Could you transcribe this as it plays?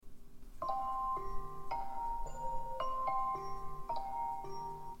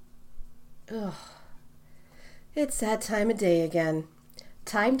Ugh, it's that time of day again.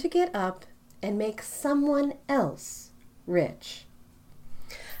 Time to get up and make someone else rich.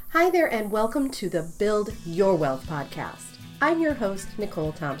 Hi there, and welcome to the Build Your Wealth podcast. I'm your host,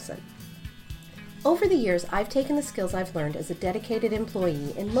 Nicole Thompson. Over the years, I've taken the skills I've learned as a dedicated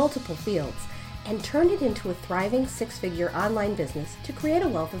employee in multiple fields and turned it into a thriving six-figure online business to create a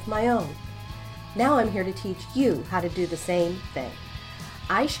wealth of my own. Now I'm here to teach you how to do the same thing.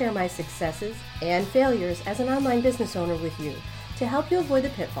 I share my successes and failures as an online business owner with you to help you avoid the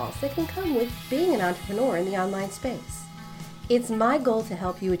pitfalls that can come with being an entrepreneur in the online space. It's my goal to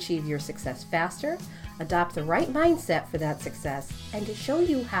help you achieve your success faster, adopt the right mindset for that success, and to show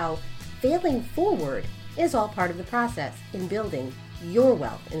you how failing forward is all part of the process in building your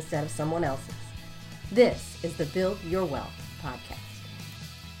wealth instead of someone else's. This is the Build Your Wealth podcast.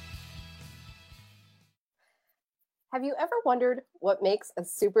 Have you ever wondered what makes a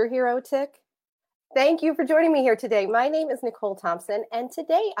superhero tick? Thank you for joining me here today. My name is Nicole Thompson, and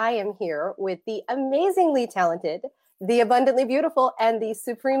today I am here with the amazingly talented, the abundantly beautiful, and the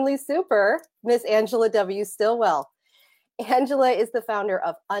supremely super Miss Angela W. Stillwell. Angela is the founder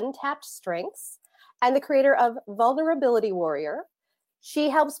of Untapped Strengths and the creator of Vulnerability Warrior. She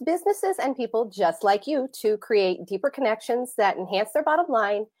helps businesses and people just like you to create deeper connections that enhance their bottom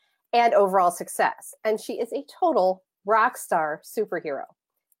line and overall success. And she is a total rock star superhero.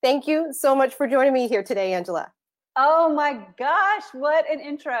 Thank you so much for joining me here today, Angela. Oh my gosh, what an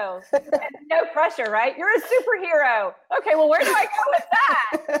intro. No pressure, right? You're a superhero. Okay, well, where do I go with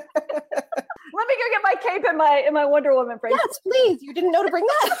that? Let me go get my cape and my Wonder Woman phrase. Yes, please. You didn't know to bring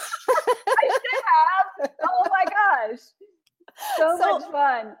that. I should have. Oh my gosh. So much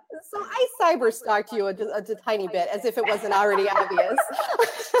fun. So I cyber stalked you a tiny bit as if it wasn't already obvious.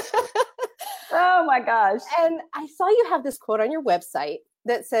 Oh my gosh. And I saw you have this quote on your website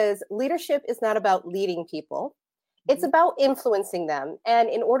that says, leadership is not about leading people. It's about influencing them. And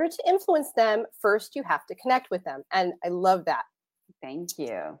in order to influence them, first you have to connect with them. And I love that. Thank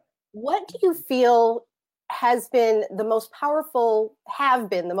you. What do you feel have been the most powerful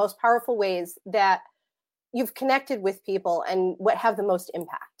ways that you've connected with people, and what have the most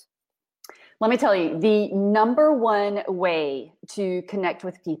impact? Let me tell you, the number one way to connect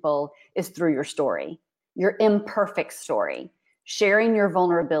with people is through your story, your imperfect story, sharing your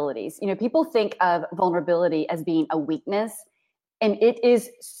vulnerabilities. You know, people think of vulnerability as being a weakness, and it is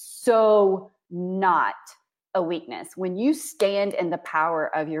so not a weakness. When you stand in the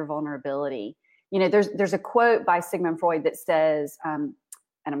power of your vulnerability, you know, there's a quote by Sigmund Freud that says,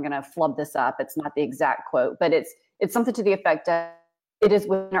 and I'm going to flub this up. It's not the exact quote, but it's something to the effect of, it is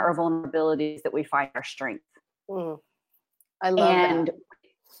within our vulnerabilities that we find our strength. I love that.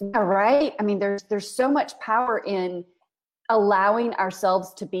 Yeah, right. I mean, there's so much power in allowing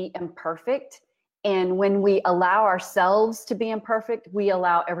ourselves to be imperfect. And when we allow ourselves to be imperfect, we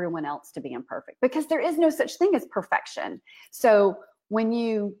allow everyone else to be imperfect, because there is no such thing as perfection. So when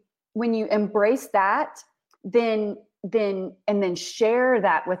you embrace that, then share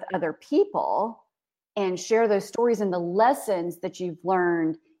that with other people, and share those stories and the lessons that you've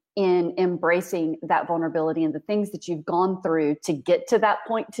learned in embracing that vulnerability and the things that you've gone through to get to that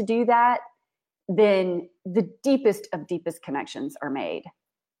point to do that, then the deepest of deepest connections are made.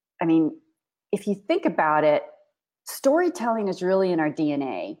 I mean, if you think about it, storytelling is really in our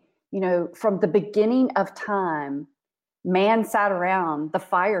DNA. You know, from the beginning of time, man sat around the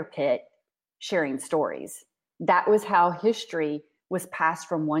fire pit sharing stories. That was how history was passed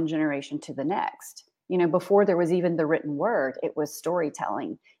from one generation to the next. You know, before there was even the written word, it was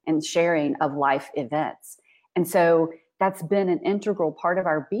storytelling and sharing of life events. And so that's been an integral part of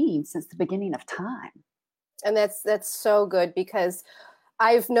our being since the beginning of time. And that's so good, because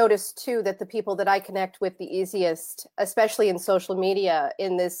I've noticed too that the people that I connect with the easiest, especially in social media,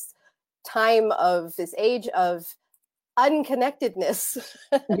 in this time of this age of unconnectedness,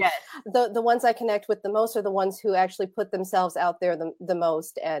 yes, the ones I connect with the most are the ones who actually put themselves out there the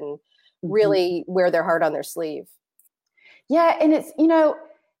most and really wear their heart on their sleeve. Yeah. And it's, you know,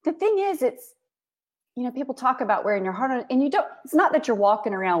 the thing is, it's, you know, people talk about wearing your heart on, and it's not that you're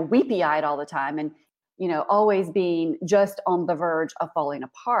walking around weepy eyed all the time and, you know, always being just on the verge of falling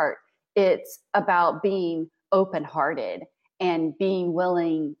apart. It's about being open-hearted and being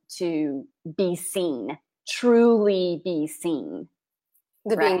willing to be seen, truly be seen.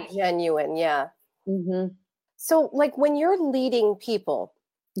 Being genuine. Yeah. So like when you're leading people,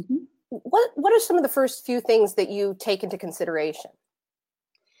 what are some of the first few things that you take into consideration?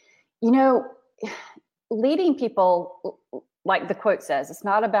 You know, leading people, like the quote says, it's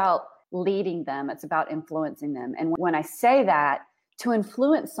not about leading them, it's about influencing them. And when I say that, to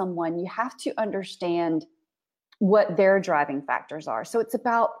influence someone, you have to understand what their driving factors are. So it's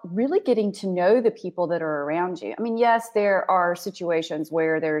about really getting to know the people that are around you. I mean, yes, there are situations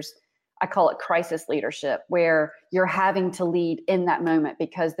where there's, I call it crisis leadership, where you're having to lead in that moment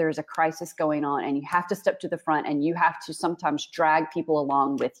because there's a crisis going on and you have to step to the front and you have to sometimes drag people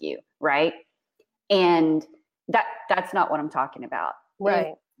along with you, right? And that's not what I'm talking about.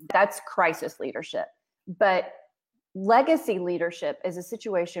 Right. That's crisis leadership. But legacy leadership is a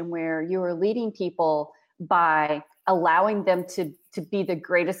situation where you are leading people by allowing them to be the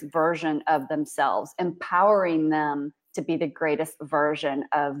greatest version of themselves, empowering them to be the greatest version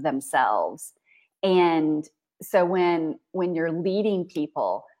of themselves. And so when you're leading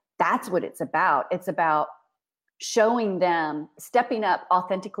people, that's what it's about. It's about showing them, stepping up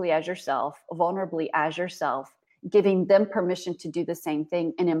authentically as yourself, vulnerably as yourself, giving them permission to do the same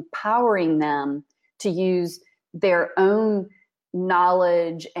thing, and empowering them to use their own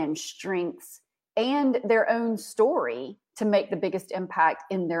knowledge and strengths and their own story to make the biggest impact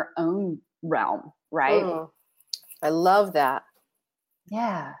in their own realm, right? I love that.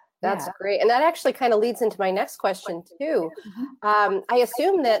 Yeah. That's great. And that actually kind of leads into my next question too. I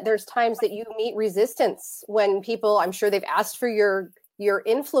assume that there's times that you meet resistance when people, I'm sure they've asked for your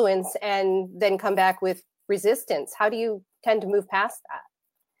influence and then come back with resistance. How do you tend to move past that?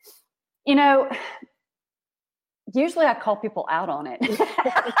 You know, usually I call people out on it.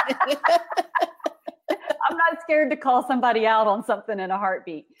 I'm not scared to call somebody out on something in a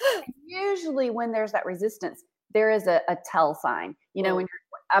heartbeat. Usually when there's that resistance, there is a tell sign. You know, when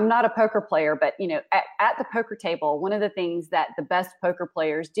I'm not a poker player, but you know, at the poker table, one of the things that the best poker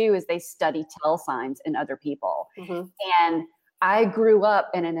players do is they study tell signs in other people. And I grew up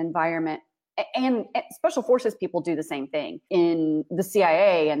in an environment, and special forces people do the same thing in the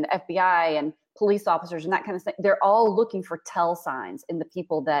CIA and the FBI and police officers and that kind of thing. They're all looking for tell signs in the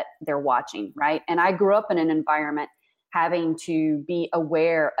people that they're watching, right? And I grew up in an environment having to be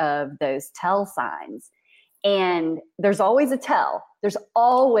aware of those tell signs. And there's always a tell. There's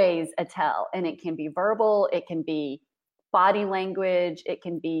always a tell. And it can be verbal, it can be body language, it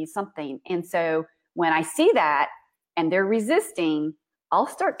can be something. And so when I see that and they're resisting, I'll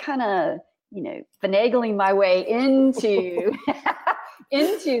start kind of, you know, finagling my way into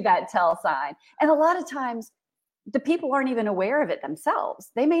into that tell sign. And a lot of times the people aren't even aware of it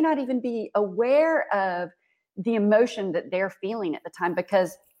themselves. They may not even be aware of the emotion that they're feeling at the time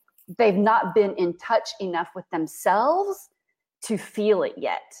because they've not been in touch enough with themselves to feel it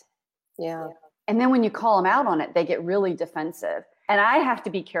yet. Yeah. And then when you call them out on it, they get really defensive. And I have to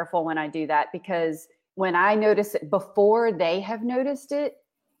be careful when I do that, because when I notice it before they have noticed it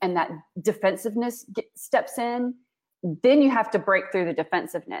and that defensiveness steps in, then you have to break through the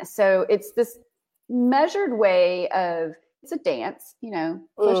defensiveness. So it's this measured way of, it's a dance, you know,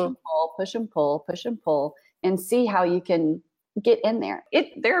 push and pull, push and pull, push and pull, and see how you can get in there.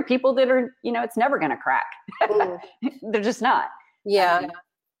 There are people that are, you know, it's never going to crack. They're just not. Yeah.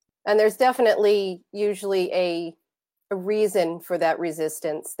 And there's definitely usually a reason for that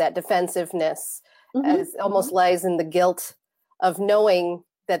resistance, that defensiveness, as almost lies in the guilt of knowing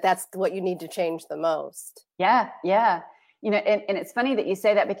that that's what you need to change the most. Yeah. Yeah. You know, and it's funny that you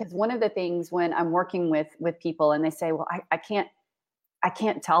say that, because one of the things when I'm working with people and they say, well, I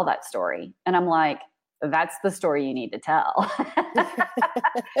can't tell that story. And I'm like, that's the story you need to tell.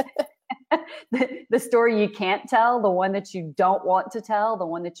 The story you can't tell, the one that you don't want to tell, the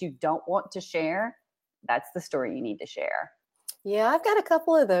one that you don't want to share, that's the story you need to share. Yeah, I've got a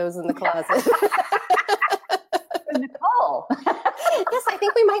couple of those in the closet. Nicole. Yes, I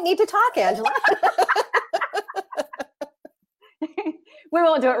think we might need to talk, Angela. We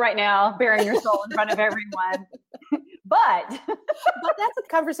won't do it right now, bearing your soul in front of everyone. But that's a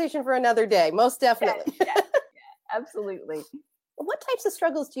conversation for another day, most definitely. Yeah, absolutely. What types of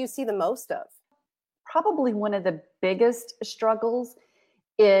struggles do you see the most of? Probably one of the biggest struggles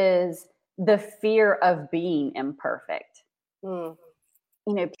is the fear of being imperfect. You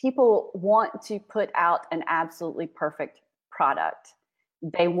know, people want to put out an absolutely perfect product.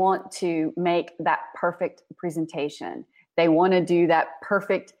 They want to make that perfect presentation. They want to do that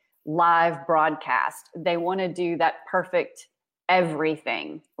perfect live broadcast. They want to do that perfect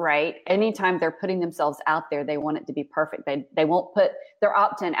everything, right? Anytime they're putting themselves out there, they want it to be perfect. They won't put their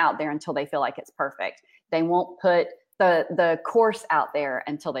opt-in out there until they feel like it's perfect. They won't put the course out there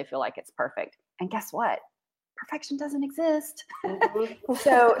until they feel like it's perfect. And guess what? Perfection doesn't exist.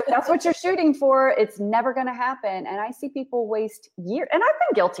 So that's what you're shooting for. It's never going to happen. And I see people waste years, and I've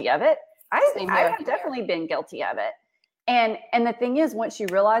been guilty of it. I have definitely been guilty of it. And the thing is, once you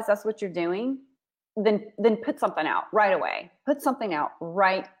realize that's what you're doing, then put something out right away. Put something out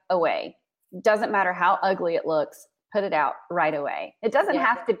right away. Doesn't matter how ugly it looks, put it out right away. It doesn't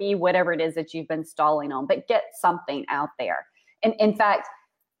have to be whatever it is that you've been stalling on, but get something out there. And in fact,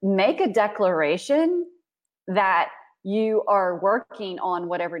 make a declaration that you are working on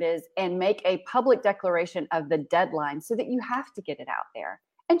whatever it is, and make a public declaration of the deadline so that you have to get it out there.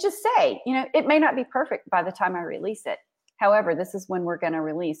 And just say, it may not be perfect by the time I release it. However, this is when we're going to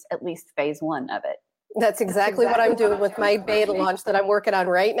release at least phase 1 of it. That's exactly what I'm doing with my beta launch that I'm working on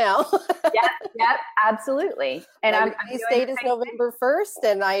right now. Yep, absolutely. And my release date is November 1st,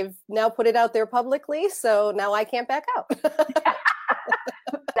 and I've now put it out there publicly, so now I can't back out.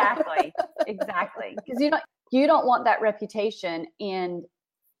 Exactly. Because you don't want that reputation. And,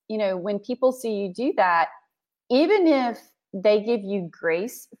 when people see you do that, even if they give you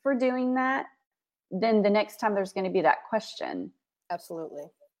grace for doing that, then the next time there's going to be that question. Absolutely.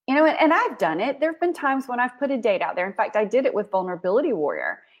 And I've done it. There have been times when I've put a date out there. In fact, I did it with Vulnerability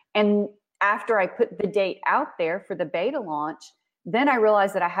Warrior. And after I put the date out there for the beta launch, then I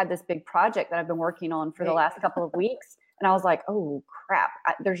realized that I had this big project that I've been working on for the last couple of weeks. And I was like, oh, crap,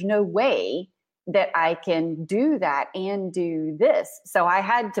 there's no way that I can do that and do this. So I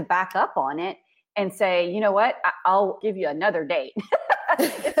had to back up on it and say, you know what, I'll give you another date.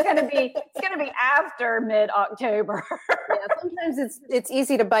 It's going to be after mid-October. Sometimes it's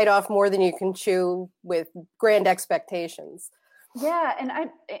easy to bite off more than you can chew with grand expectations. Yeah,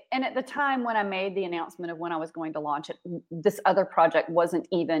 and at the time when I made the announcement of when I was going to launch it, this other project wasn't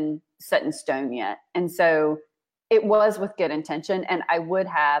even set in stone yet. And so it was with good intention, and I would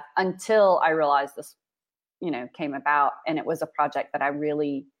have, until I realized this, came about, and it was a project that I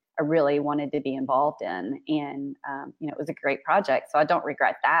really wanted to be involved in. And, it was a great project. So I don't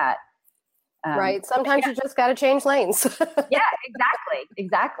regret that. Right. Sometimes you just got to change lanes. Yeah,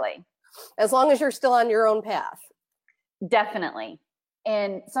 exactly. As long as you're still on your own path. Definitely.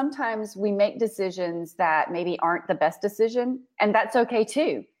 And sometimes we make decisions that maybe aren't the best decision, and that's okay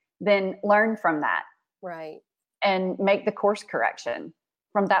too. Then learn from that. Right. And make the course correction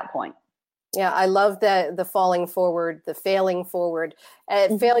from that point. Yeah, I love the falling forward, the failing forward.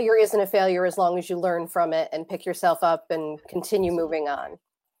 Failure isn't a failure as long as you learn from it and pick yourself up and continue moving on.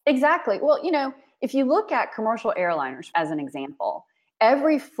 Exactly. Well, if you look at commercial airliners as an example,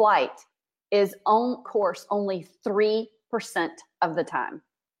 every flight is on course only 3% of the time.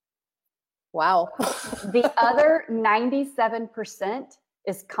 Wow. The other 97%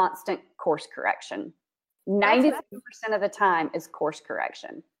 is constant course correction. 97% of the time is course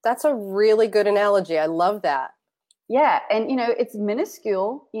correction. That's a really good analogy. I love that. Yeah. And, it's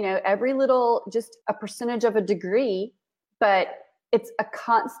minuscule, every little, just a percentage of a degree, but it's a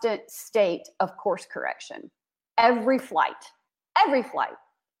constant state of course correction. Every flight.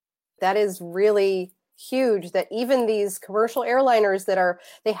 That is really huge, that even these commercial airliners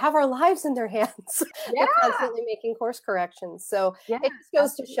they have our lives in their hands. Yeah. They're constantly making course corrections. So it just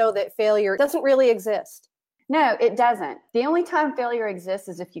goes to show that failure doesn't really exist. No, it doesn't. The only time failure exists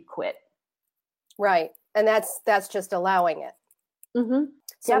is if you quit. Right. And that's just allowing it. Mm-hmm.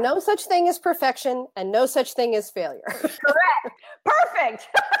 So no such thing as perfection and no such thing as failure. Correct. Perfect.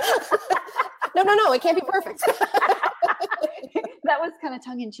 No, it can't be perfect. That was kind of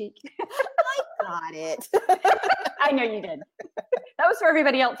tongue in cheek. I got it. I know you did. That was for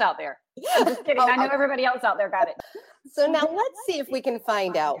everybody else out there. I'm just kidding. I know everybody else out there got it. So now let's see if we can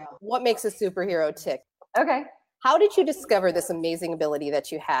find out what makes a superhero tick. Okay. How did you discover this amazing ability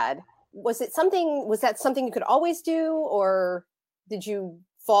that you had? Was that something you could always do, or did you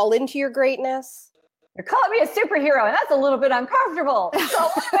fall into your greatness? You're calling me a superhero, and that's a little bit uncomfortable.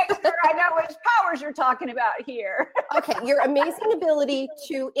 So let's make sure I know which powers you're talking about here. Okay, your amazing ability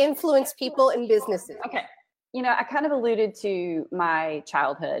to influence people and businesses. Okay. I kind of alluded to my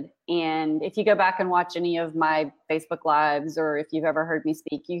childhood. And if you go back and watch any of my Facebook Lives, or if you've ever heard me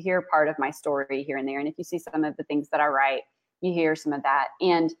speak, you hear part of my story here and there. And if you see some of the things that I write, you hear some of that.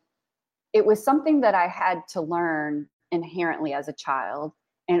 And it was something that I had to learn inherently as a child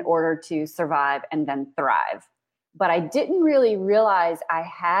in order to survive and then thrive. But I didn't really realize I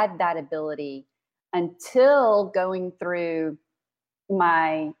had that ability until going through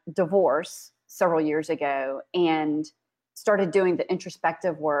my divorce several years ago and started doing the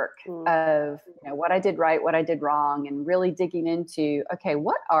introspective work of what I did right, what I did wrong, and really digging into, okay,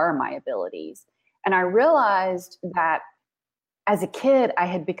 what are my abilities? And I realized that as a kid, I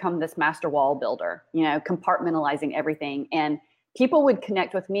had become this master wall builder, compartmentalizing everything. And people would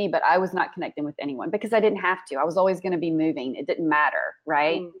connect with me, but I was not connecting with anyone because I didn't have to. I was always going to be moving. It didn't matter,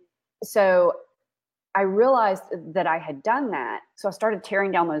 right? So I realized that I had done that. So I started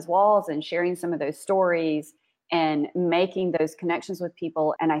tearing down those walls and sharing some of those stories and making those connections with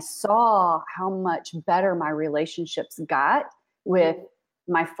people. And I saw how much better my relationships got with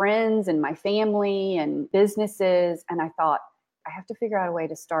my friends and my family and businesses. And I thought, I have to figure out a way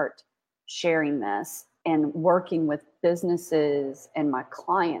to start sharing this and working with businesses and my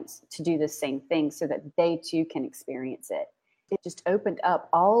clients to do the same thing so that they too can experience it. It just opened up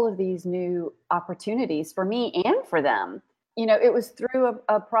all of these new opportunities for me and for them. You know, it was through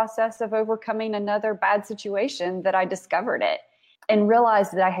a process of overcoming another bad situation that I discovered it and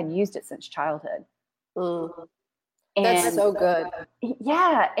realized that I had used it since childhood. Mm. That's so good.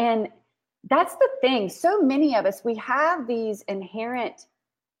 Yeah. And that's the thing. So many of us, we have these inherent,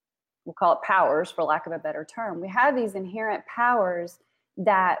 we'll call it powers for lack of a better term. We have these inherent powers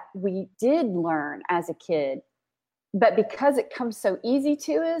that we did learn as a kid, but because it comes so easy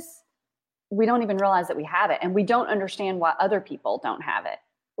to us, we don't even realize that we have it. And we don't understand why other people don't have it.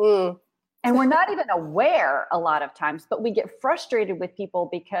 Mm. And we're not even aware a lot of times, but we get frustrated with people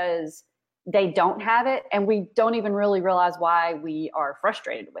because they don't have it. And we don't even really realize why we are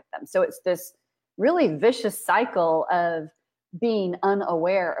frustrated with them. So it's this really vicious cycle of being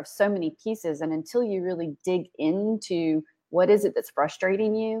unaware of so many pieces. And until you really dig into what is it that's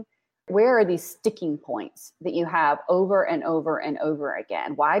frustrating you, where are these sticking points that you have over and over and over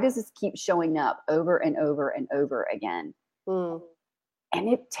again? Why does this keep showing up over and over and over again? Mm. And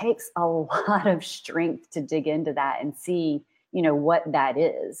it takes a lot of strength to dig into that and see, you know, what that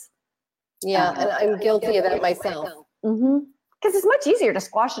is. Yeah, and I'm guilty of that myself. Mm-hmm. Because it's much easier to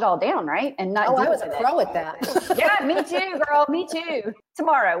squash it all down, right? And not. Oh, I was a pro at that. Yeah, me too, girl. Me too.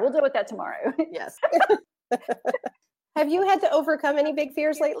 Tomorrow, we'll deal with that tomorrow. Yes. Have you had to overcome any big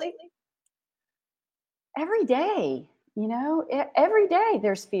fears lately? Every day, you know, every day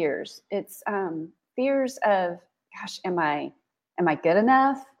there's fears. It's fears of, gosh, am I good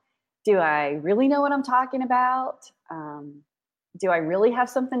enough? Do I really know what I'm talking about? Do I really have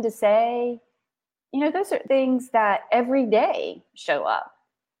something to say? You know, those are things that every day show up.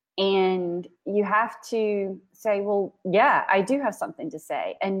 And you have to say, well, yeah, I do have something to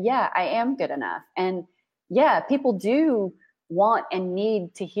say. And yeah, I am good enough. And yeah, people do want and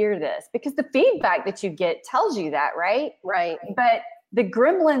need to hear this because the feedback that you get tells you that, right? Right. But the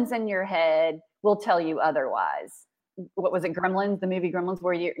gremlins in your head will tell you otherwise. What was it, Gremlins, the movie Gremlins,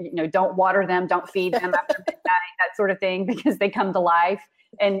 where you know, don't water them, don't feed them after midnight, that sort of thing, because they come to life.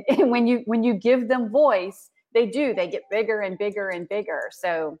 And when you give them voice, they get bigger and bigger and bigger.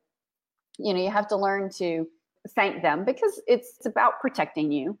 So, you know, you have to learn to thank them because it's about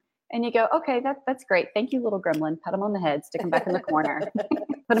protecting you. And you go, okay, that's great. Thank you, little gremlin. Pat them on the head, stick them back in the corner, put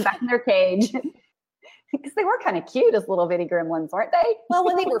them back in their cage. Because they were kind of cute as little bitty gremlins, weren't they? Well,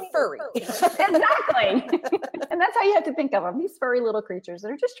 when they were furry. Exactly. And that's how you have to think of them, these furry little creatures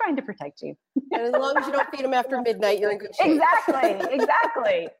that are just trying to protect you. And as long as you don't feed them after midnight, you're in good shape.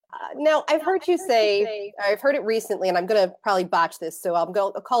 Exactly. Now, I've heard you say, I've heard it recently, and I'm going to probably botch this, so I'll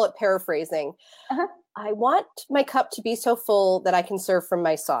call it paraphrasing. Uh-huh. I want my cup to be so full that I can serve from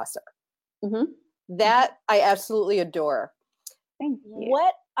my saucer. Mm-hmm. That I absolutely adore. Thank you.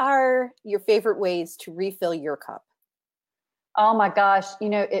 What are your favorite ways to refill your cup? Oh my gosh. You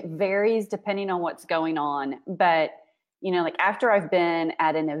know, it varies depending on what's going on. But, you know, like after I've been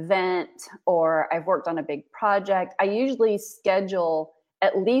at an event or I've worked on a big project, I usually schedule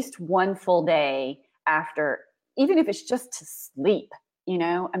at least one full day after, even if it's just to sleep, you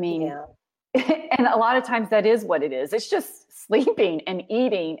know, I mean, Yeah. And a lot of times that is what it is. It's just sleeping and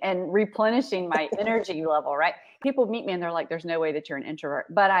eating and replenishing my energy level, right? People meet me and they're like, there's no way that you're an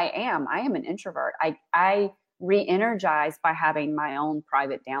introvert. But I am an introvert. I re-energize by having my own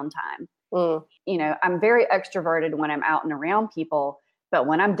private downtime. Mm. You know, I'm very extroverted when I'm out and around people, but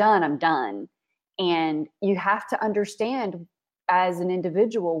when I'm done, I'm done. And you have to understand as an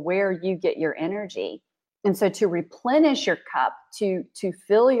individual where you get your energy. And so to replenish your cup, to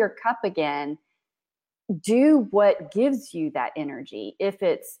fill your cup again, do what gives you that energy. If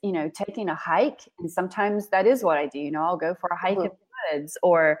it's, you know, taking a hike, and sometimes that is what I do, you know, I'll go for a hike in the woods,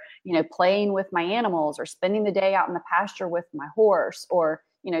 or, you know, playing with my animals, or spending the day out in the pasture with my horse, or,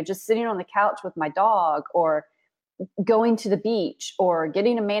 you know, just sitting on the couch with my dog, or going to the beach, or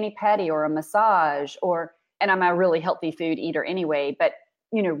getting a mani-pedi or a massage, or, and I'm a really healthy food eater anyway, but,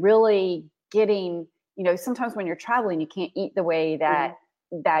 you know, really getting, you know, sometimes when you're traveling, you can't eat the way that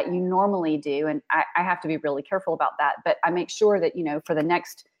you normally do. And I have to be really careful about that. But I make sure that, you know, for the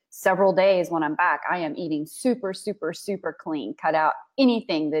next several days when I'm back, I am eating super, super, super clean, cut out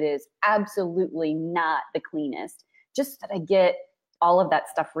anything that is absolutely not the cleanest, just so that I get all of that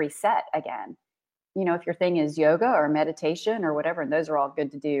stuff reset again. if your thing is yoga or meditation or whatever, and those are all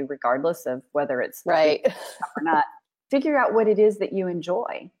good to do regardless of whether it's right or not, figure out what it is that you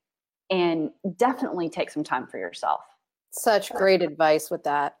enjoy and definitely take some time for yourself. Such great advice with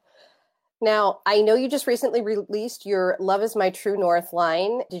that. Now, I know you just recently released your Love is My True North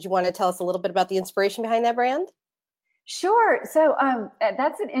line. Did you want to tell us a little bit about the inspiration behind that brand? Sure. So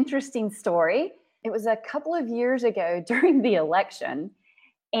that's an interesting story. It was a couple of years ago during the election,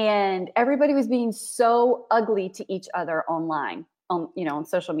 and everybody was being so ugly to each other online, on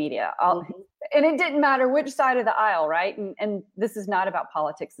social media. And it didn't matter which side of the aisle, right? And this is not about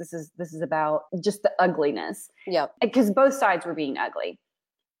politics. This is about just the ugliness. Yep. Because both sides were being ugly.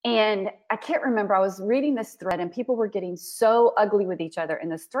 And I can't remember, I was reading this thread and people were getting so ugly with each other in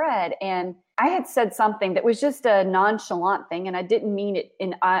this thread. And I had said something that was just a nonchalant thing, and I didn't mean it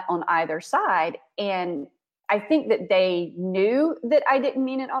on either side. And I think that they knew that I didn't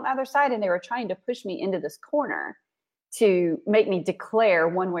mean it on either side, and they were trying to push me into this corner to make me declare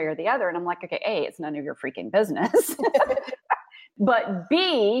one way or the other. And I'm like, okay, A, it's none of your freaking business. But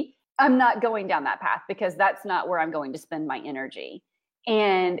B, I'm not going down that path because that's not where I'm going to spend my energy.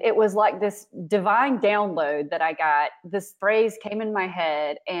 And it was like this divine download that I got. This phrase came in my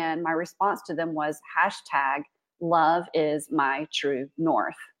head, and my response to them was #love is my true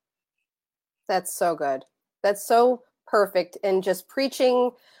north. That's so good. That's so perfect. And just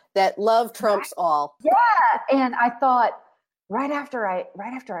preaching that love trumps all. Yeah. And I thought right after I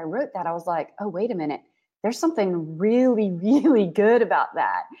wrote that, I was like, oh, wait a minute. There's something really, really good about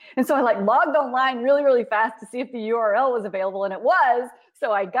that. And so I logged online really, really fast to see if the URL was available, and it was.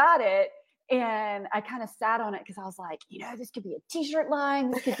 So I got it, and I kind of sat on it because I was like, this could be a t-shirt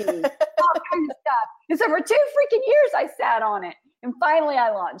line. This could be all kinds of stuff. And so for 2 freaking years, I sat on it, and finally I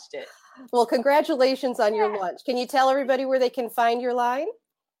launched it. Well, congratulations on your launch. Can you tell everybody where they can find your line?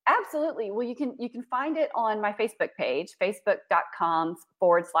 Absolutely. Well, you can find it on my Facebook page,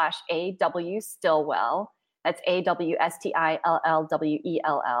 facebook.com/AW Stillwell. That's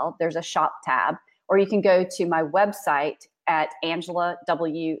AWSTILLWELL. There's a shop tab, or you can go to my website at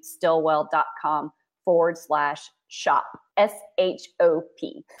angelawstillwell.com/shop, SHOP.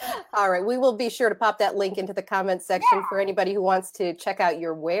 All right. We will be sure to pop that link into the comments section for anybody who wants to check out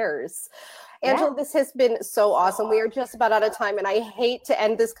your wares. Angela, this has been so awesome. We are just about out of time, and I hate to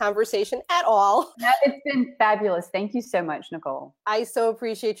end this conversation at all. It's been fabulous. Thank you so much, Nicole. I so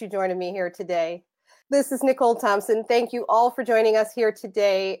appreciate you joining me here today. This is Nicole Thompson. Thank you all for joining us here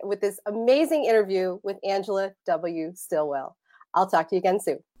today with this amazing interview with Angela W. Stillwell. I'll talk to you again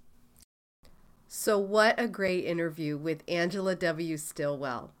soon. So what a great interview with Angela W.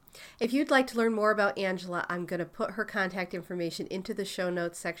 Stillwell. If you'd like to learn more about Angela, I'm going to put her contact information into the show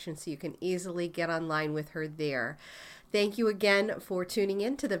notes section so you can easily get online with her there. Thank you again for tuning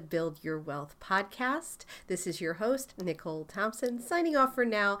in to the Build Your Wealth podcast. This is your host, Nicole Thompson, signing off for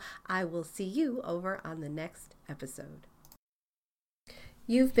now. I will see you over on the next episode.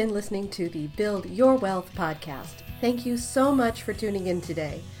 You've been listening to the Build Your Wealth podcast. Thank you so much for tuning in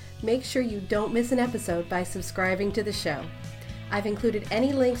today. Make sure you don't miss an episode by subscribing to the show. I've included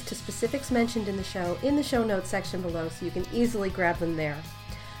any links to specifics mentioned in the show notes section below so you can easily grab them there.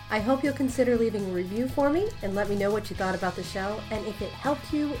 I hope you'll consider leaving a review for me and let me know what you thought about the show, and if it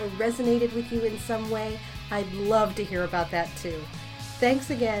helped you or resonated with you in some way, I'd love to hear about that too.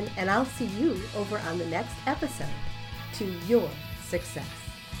 Thanks again, and I'll see you over on the next episode. To your success.